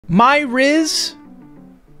My Riz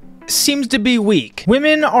seems to be weak.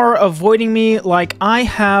 Women are avoiding me like I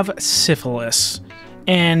have syphilis.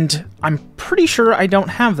 And I'm pretty sure I don't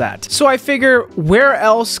have that. So I figure, where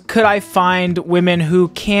else could I find women who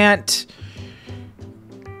can't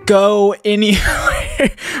go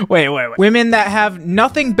anywhere? Wait. Women that have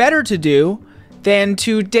nothing better to do than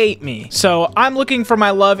to date me. So I'm looking for my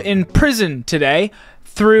love in prison today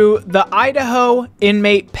through the Idaho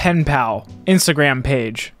Inmate Pen Pal Instagram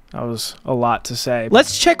page. That was a lot to say.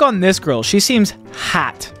 Let's check on this girl. She seems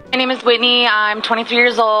hot. My name is Whitney. I'm 23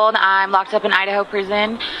 years old. I'm locked up in Idaho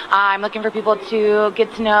prison. I'm looking for people to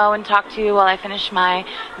get to know and talk to while I finish my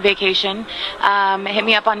vacation. Hit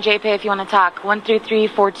me up on JPay if you want to talk.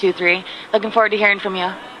 133-423. Looking forward to hearing from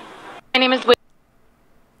you. My name is Whitney.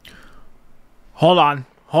 Hold on.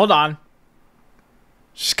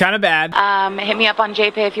 She's kind of bad. Hit me up on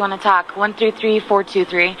JPay if you want to talk.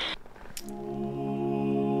 133-423.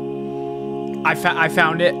 I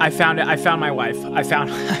found it. I found my wife.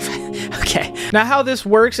 Okay. Now how this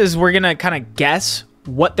works is we're gonna kind of guess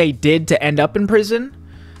what they did to end up in prison.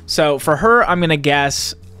 So for her, I'm gonna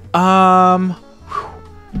guess, I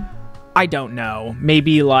don't know.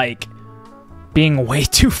 Maybe like being way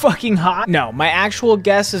too fucking hot. No, my actual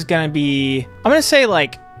guess is gonna be, I'm gonna say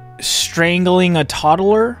like strangling a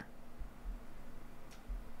toddler.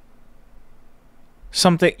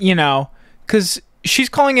 Something, you know, because she's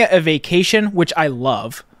calling it a vacation, which I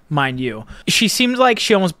love, mind you. She seemed like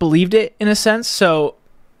she almost believed it in a sense, so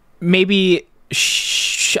maybe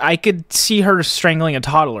I could see her strangling a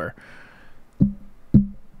toddler.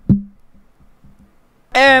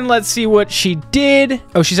 And let's see what she did.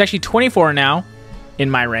 Oh, she's actually 24 now,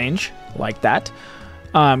 in my range, like that.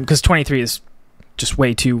 Because 23 is just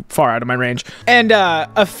way too far out of my range. And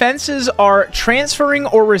offenses are transferring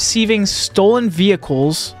or receiving stolen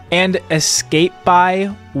vehicles and escape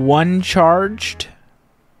by one charged,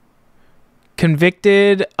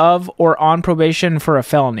 convicted of or on probation for a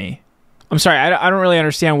felony. I'm sorry, I don't really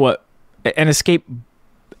understand what an escape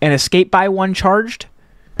by one charged.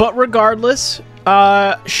 But regardless,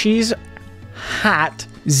 she's hot.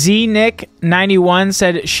 ZNick91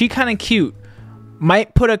 said she kind of cute.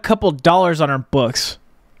 Might put a couple dollars on her books.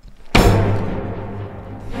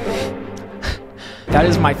 That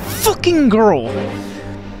is my fucking girl.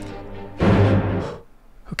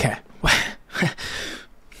 Okay.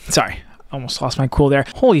 Sorry, almost lost my cool there.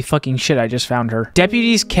 Holy fucking shit, I just found her.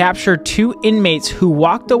 Deputies captured 2 inmates who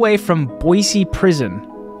walked away from Boise prison.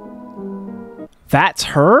 That's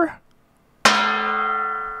her?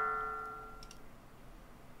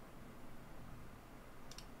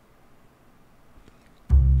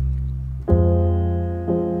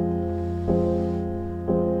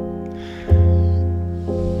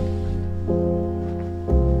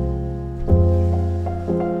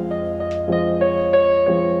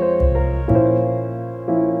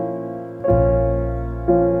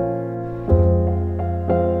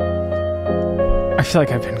 I feel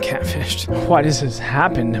like I've been catfished. Why does this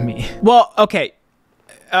happen to me? Well, okay.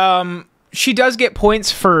 She does get points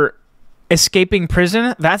for escaping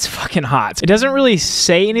prison. That's fucking hot. It doesn't really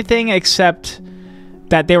say anything except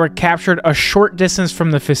that they were captured a short distance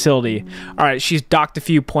from the facility. All right, she's docked a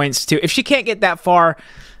few points too. If she can't get that far,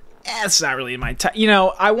 it's not really my type. You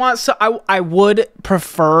know, I would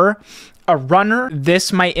prefer a runner.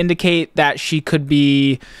 This might indicate that she could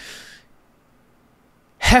be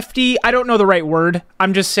hefty. I don't know the right word.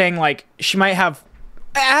 I'm just saying, like, she might have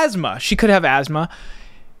asthma. She could have asthma.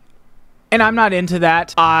 And I'm not into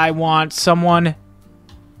that. I want someone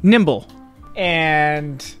nimble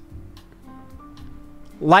and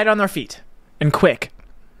light on their feet and quick.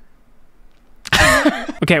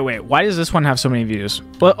 Okay, wait. Why does this one have so many views?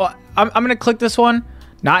 Well, I'm going to click this one.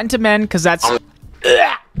 Not into men, because that's...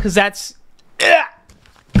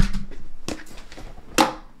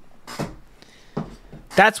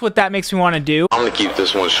 That's what that makes me want to do. I'm gonna keep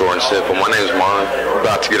this one short and simple. My name's Mon.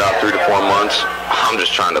 About to get out 3 to 4 months. I'm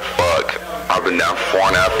just trying to fuck. I've been down for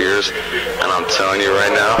 4.5 years, and I'm telling you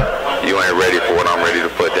right now, you ain't ready for what I'm ready to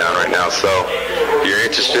put down right now. So, if you're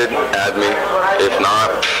interested, add me. If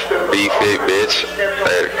not, be fit, bitch.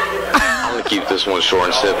 Later. I'm gonna keep this one short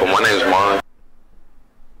and simple. My name's Mon.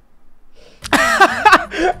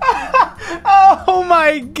 Oh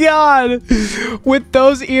my god. With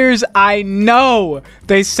those ears, I know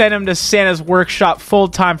they sent him to Santa's workshop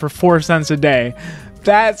full-time for 4 cents a day.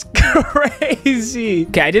 That's crazy.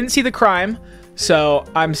 Okay, I didn't see the crime, so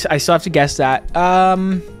I still have to guess that.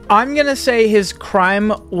 I'm gonna say his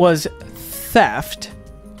crime was theft,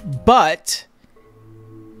 but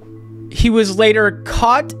he was later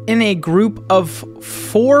caught in a group of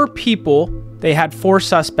 4 people They had 4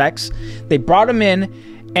 suspects. They brought him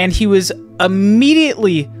in, and he was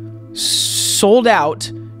immediately sold out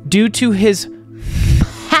due to his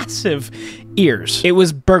massive ears. It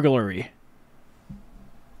was burglary.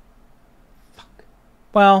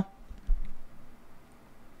 Well,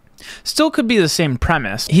 still could be the same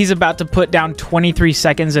premise. He's about to put down 23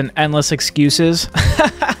 seconds in endless excuses.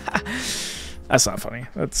 That's not funny.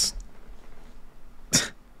 That's...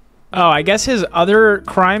 Oh, I guess his other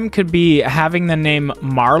crime could be having the name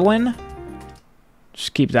Marlon.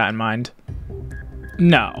 Just keep that in mind.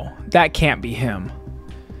 No, that can't be him.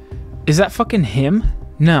 Is that fucking him?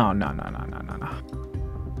 No.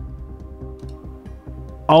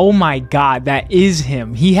 Oh my god, that is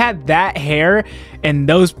him. He had that hair and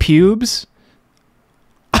those pubes.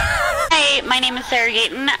 Hi, my name is Sarah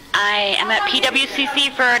Gayton. I am at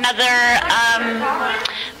PWCC for another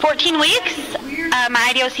 14 weeks.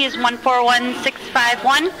 My IDOC is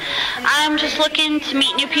 141651. I'm just looking to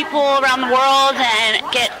meet new people around the world and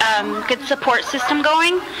get good support system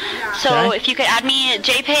going. So Okay. if you could add me at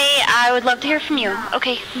JPay, I would love to hear from you.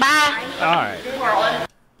 Okay, bye. Alright.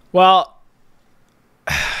 Well,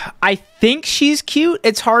 I think she's cute.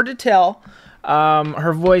 It's hard to tell.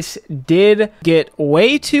 Her voice did get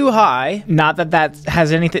way too high. Not that that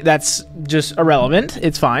has anything, that's just irrelevant.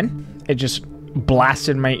 It's fine. It just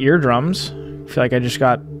blasted my eardrums. I feel like I just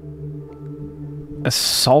got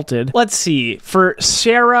assaulted. Let's see. For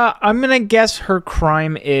Sarah, I'm gonna guess her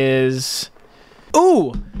crime is...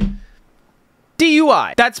 Ooh!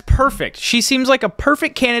 DUI. That's perfect. She seems like a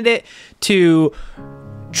perfect candidate to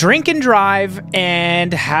drink and drive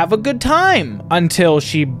and have a good time until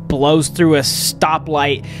she blows through a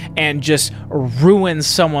stoplight and just ruins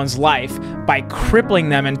someone's life by crippling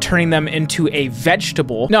them and turning them into a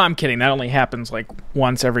vegetable. No, I'm kidding. That only happens like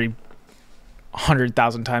once every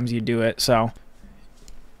 100,000 times you do it. So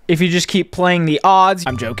if you just keep playing the odds,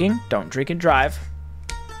 I'm joking. Don't drink and drive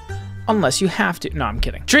unless you have to. No, I'm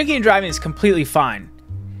kidding. Drinking and driving is completely fine.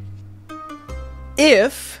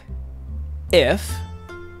 If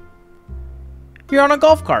you're on a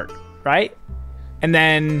golf cart, right? And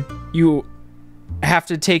then you have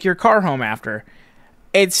to take your car home after.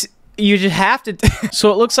 You just have to.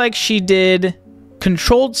 So it looks like she did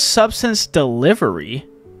controlled substance delivery.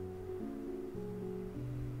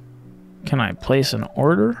 Can I place an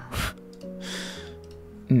order?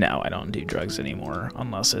 No, I don't do drugs anymore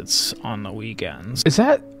unless it's on the weekends. Is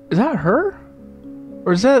that her?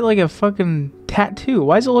 Or is that like a fucking tattoo?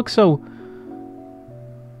 Why does it look so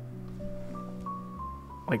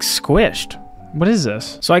like squished? What is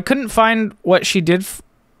this? So I couldn't find what she did,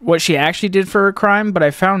 what she actually did for her crime, but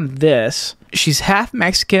I found this. She's half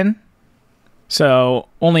Mexican, so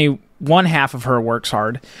only one half of her works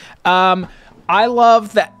hard. I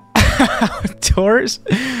love the outdoors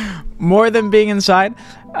more than being inside.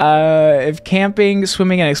 If camping,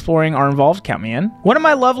 swimming, and exploring are involved, count me in. One of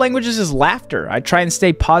my love languages is laughter. I try and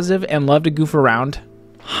stay positive and love to goof around.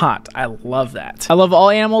 Hot. I love that. I love all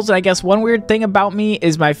animals, and I guess one weird thing about me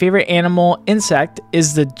is my favorite animal insect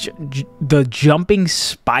is the jumping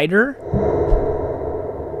spider.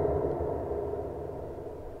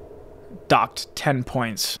 Docked 10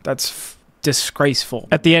 points. That's disgraceful.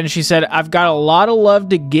 At the end, she said, "I've got a lot of love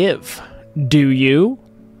to give. Do you?"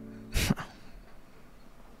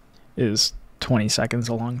 Is 20 seconds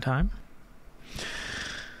a long time?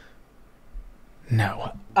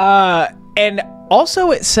 No. And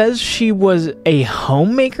also it says she was a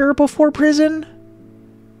homemaker before prison.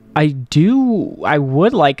 I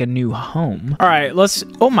would like a new home. All right,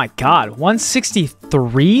 oh my God,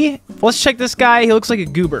 163? Let's check this guy. He looks like a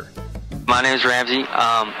goober. My name is Ramsey.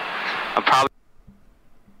 I'm probably...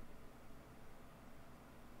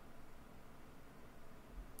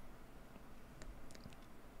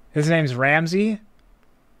 His name's Ramsey?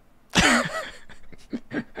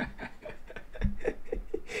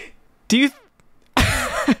 Do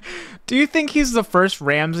you think he's the first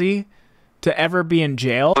Ramsey to ever be in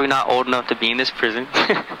jail? Probably not old enough to be in this prison.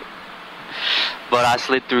 But I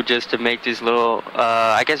slid through just to make this little,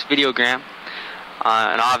 I guess, videogram.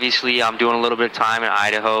 And obviously, I'm doing a little bit of time in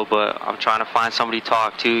Idaho, but I'm trying to find somebody to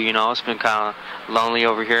talk to, you know. It's been kind of lonely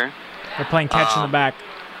over here. They're playing catch in the back.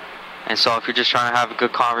 And so if you're just trying to have a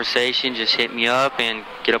good conversation, just hit me up and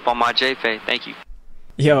get up on my JPay. Thank you.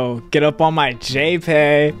 Yo, get up on my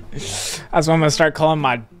JPay. That's what I'm gonna start calling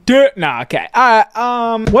my dirt. Nah, okay.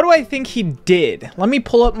 What do I think he did? Let me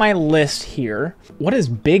pull up my list here. What is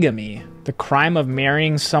bigamy? The crime of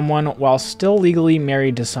marrying someone while still legally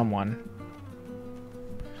married to someone.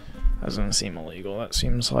 That doesn't seem illegal. That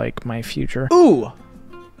seems like my future. Ooh!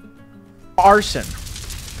 Arson.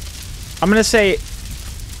 I'm gonna say,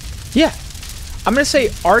 yeah, I'm gonna say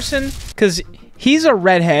arson because he's a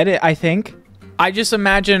redhead, I think. I just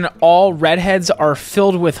imagine all redheads are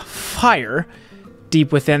filled with fire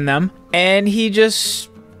deep within them, and he just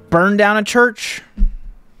burned down a church.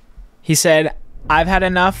 He said, I've had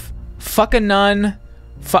enough. Fuck a nun.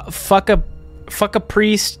 Fuck a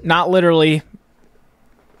priest. Not literally.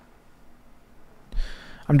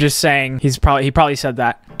 I'm just saying he probably said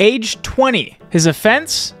that. Age 20. His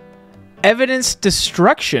offense? Evidence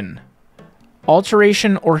destruction.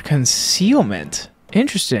 Alteration or concealment.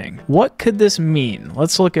 Interesting. What could this mean?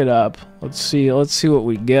 Let's look it up. Let's see what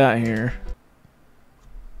we got here.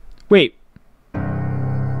 Wait.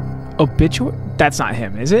 Obituary? That's not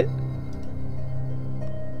him, is it?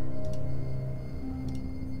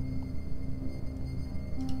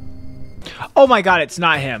 Oh my god, it's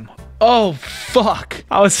not him. Oh, fuck.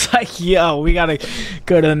 I was like, yo, we gotta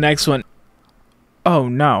go to the next one. Oh,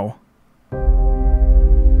 no.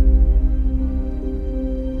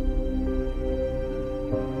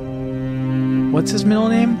 What's his middle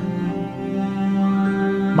name?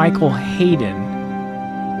 Michael Hayden.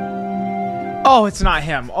 Oh, it's not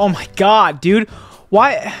him. Oh my god, dude.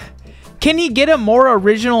 Why? Can he get a more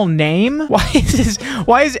original name? Why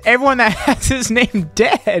is everyone that has his name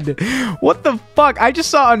dead? What the fuck? I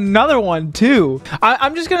just saw another one too.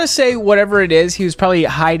 I'm just gonna say whatever it is. He was probably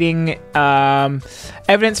hiding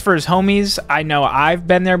evidence for his homies. I know I've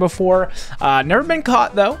been there before. Never been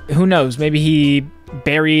caught though. Who knows? Maybe he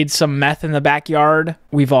buried some meth in the backyard.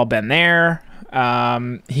 We've all been there.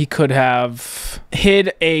 He could have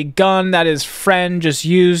hid a gun that his friend just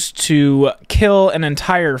used to kill an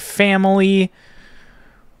entire family.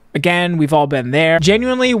 Again, we've all been there.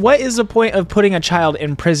 Genuinely, what is the point of putting a child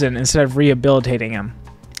in prison instead of rehabilitating him?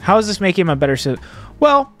 How does this make him a better citizen?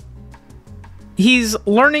 Well, he's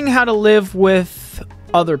learning how to live with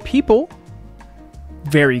other people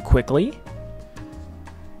very quickly.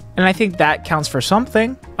 And I think that counts for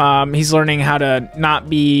something. He's learning how to not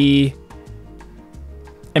be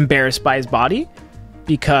embarrassed by his body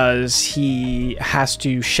because he has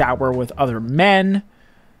to shower with other men.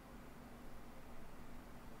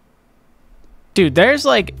 Dude, there's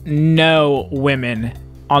like no women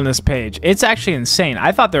on this page. It's actually insane.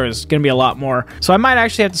 I thought there was gonna be a lot more. So I might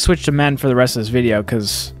actually have to switch to men for the rest of this video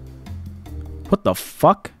because what the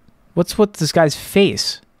fuck? What's with this guy's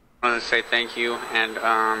face? I wanted to say thank you, and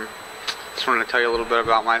just wanted to tell you a little bit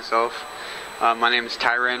about myself. My name is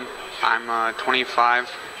Tyron. I'm 25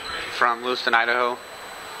 from Lewiston, Idaho,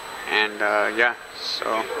 and yeah, so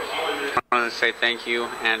I wanted to say thank you.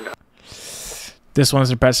 And this one's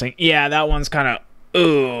depressing. Yeah, that one's kind of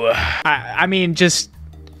ooh. I mean, just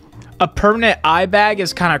a permanent eye bag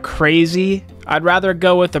is kind of crazy. I'd rather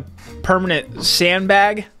go with a permanent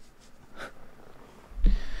sandbag.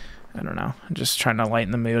 I don't know. I'm just trying to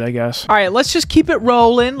lighten the mood, I guess. All right, let's just keep it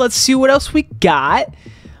rolling. Let's see what else we got.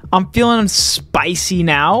 I'm feeling spicy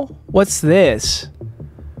now. What's this?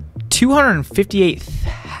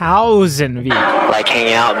 258,000 views. Like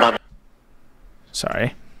hanging out.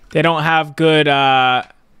 Sorry. They don't have good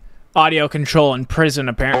audio control in prison,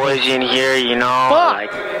 apparently. Boys in here, you know,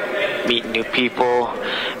 fuck. like meeting new people.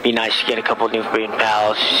 Be nice to get a couple new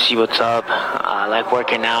pals, see what's up. Like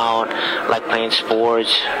working out, like playing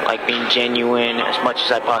sports, like being genuine as much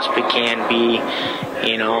as I possibly can be.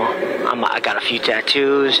 You know, I got a few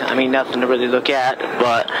tattoos. I mean, nothing to really look at,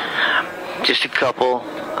 but just a couple.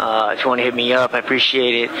 If you want to hit me up, I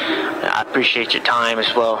appreciate it. I appreciate your time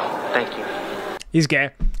as well. Thank you. He's gay.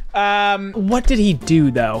 What did he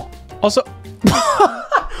do though? Also,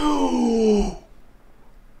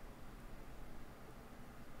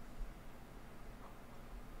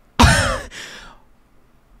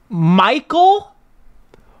 Michael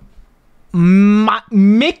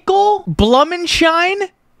Mikkel Blumenshine?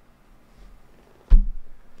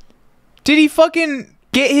 Did he fucking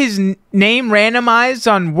get his name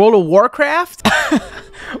randomized on World of Warcraft?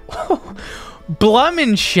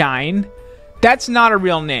 Blumenshine? That's not a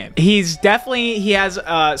real name. He has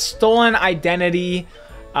a stolen identity,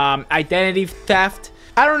 identity theft.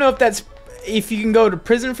 I don't know if you can go to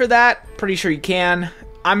prison for that. Pretty sure you can.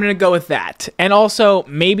 I'm gonna go with that. And also,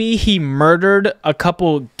 maybe he murdered a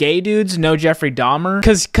couple gay dudes. No Jeffrey Dahmer,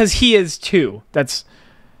 cause he is too.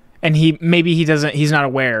 And he's not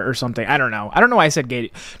aware or something. I don't know. I don't know why I said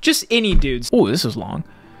gay. Just any dudes. Oh, this is long.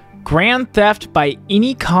 Grand theft by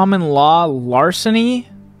any common law larceny,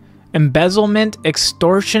 embezzlement,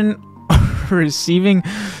 extortion, receiving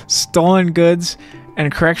stolen goods,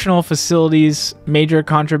 and correctional facilities, major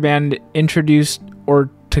contraband introduced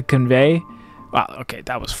or to convey. Wow, okay,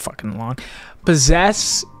 that was fucking long.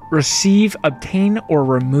 Possess, receive, obtain, or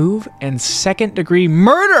remove, and second-degree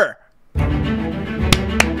murder.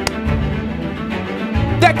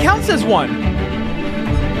 That counts as one.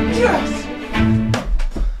 Yes.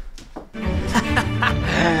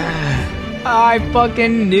 I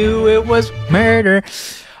fucking knew it was murder.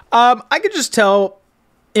 I could just tell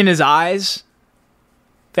in his eyes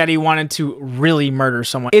that he wanted to really murder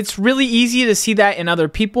someone. It's really easy to see that in other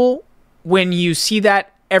people when you see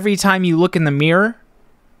that every time you look in the mirror.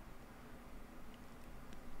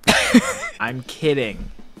 I'm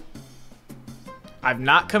kidding. I've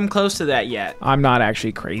not come close to that yet. I'm not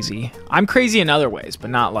actually crazy. I'm crazy in other ways,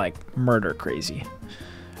 but not like murder crazy.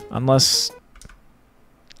 Unless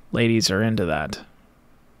ladies are into that.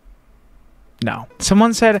 No.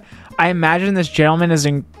 Someone said, I imagine this gentleman is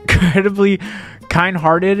incredibly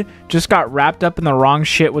kind-hearted, just got wrapped up in the wrong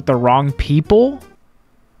shit with the wrong people.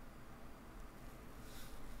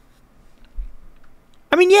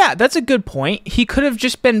 I mean, yeah, that's a good point. He could have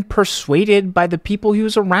just been persuaded by the people he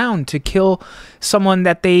was around to kill someone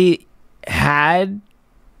that they had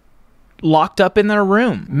locked up in their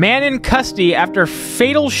room. Man in custody after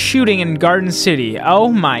fatal shooting in Garden City. Oh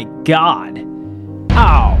my God.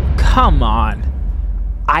 Oh, come on.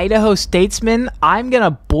 Idaho statesman, I'm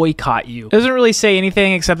gonna boycott you. Doesn't really say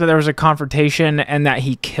anything except that there was a confrontation and that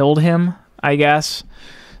he killed him, I guess.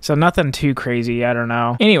 So nothing too crazy, I don't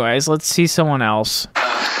know. Anyways, let's see someone else.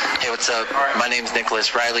 Hey, what's up? My name's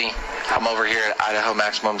Nicholas Riley. I'm over here at Idaho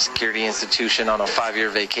Maximum Security Institution on a 5-year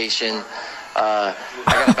vacation. I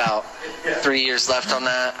got about 3 years left on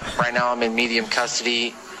that. Right now I'm in medium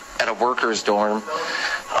custody at a worker's dorm.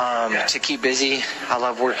 To keep busy, I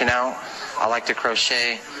love working out. I like to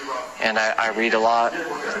crochet, and I read a lot.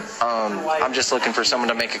 I'm just looking for someone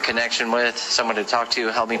to make a connection with, someone to talk to,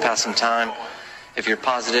 help me pass some time. If you're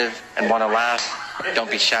positive and want to laugh,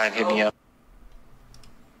 don't be shy and hit me up.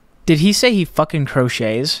 Did he say he fucking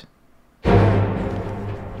crochets?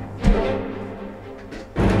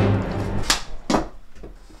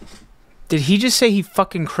 Did he just say he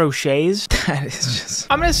fucking crochets? That is just...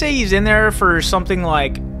 I'm gonna say he's in there for something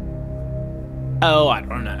like... Oh, I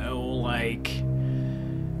don't know, like...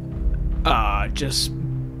 just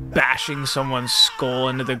bashing someone's skull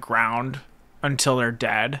into the ground until they're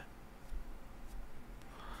dead.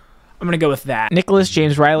 I'm gonna go with that. Nicholas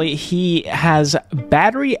James Riley, he has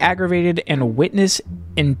battery aggravated and witness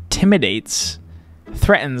intimidates,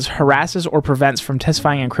 threatens, harasses, or prevents from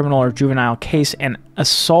testifying in criminal or juvenile case, and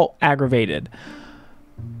assault aggravated.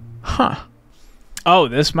 Huh. Oh,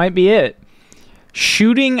 this might be it.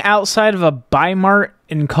 Shooting outside of a Bi-Mart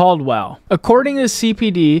in Caldwell. According to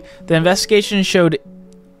CPD, the investigation showed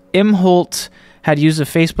Imholt had used a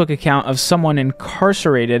Facebook account of someone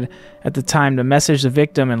incarcerated at the time to message the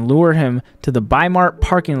victim and lure him to the Bi-Mart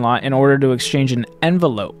parking lot in order to exchange an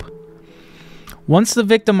envelope. Once the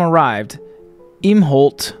victim arrived,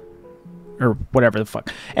 Imholt, or whatever the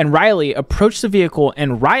fuck, and Riley approached the vehicle,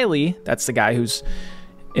 and Riley, that's the guy who's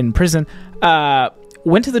in prison,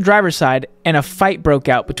 went to the driver's side, and a fight broke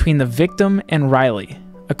out between the victim and Riley.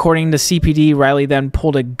 According to CPD, Riley then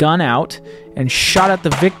pulled a gun out and shot at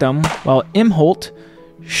the victim, while Imholt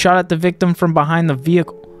shot at the victim from behind the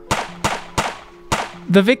vehicle.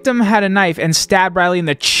 The victim had a knife and stabbed Riley in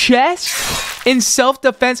the chest in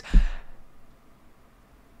self-defense.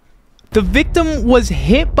 The victim was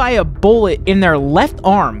hit by a bullet in their left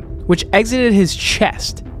arm, which exited his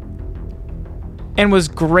chest, and was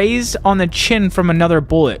grazed on the chin from another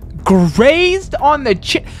bullet. Grazed on the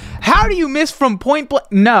chin? How do you miss from point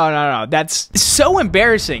blank? No. That's so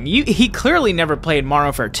embarrassing. He clearly never played Modern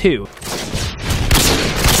Warfare 2.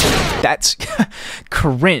 That's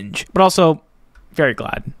cringe. But also, very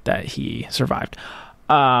glad that he survived.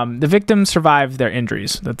 The victim survived their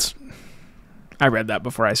injuries. I read that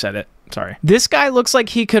before I said it. Sorry. This guy looks like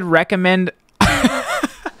he could recommend a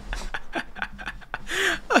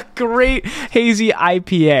great hazy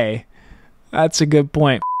IPA. That's a good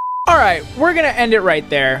point. Alright, we're gonna end it right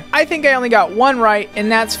there. I think I only got one right,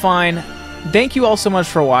 and that's fine. Thank you all so much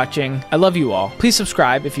for watching. I love you all. Please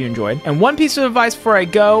subscribe if you enjoyed. And one piece of advice before I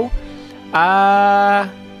go.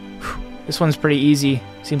 This one's pretty easy.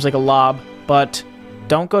 Seems like a lob, but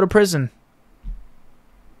don't go to prison.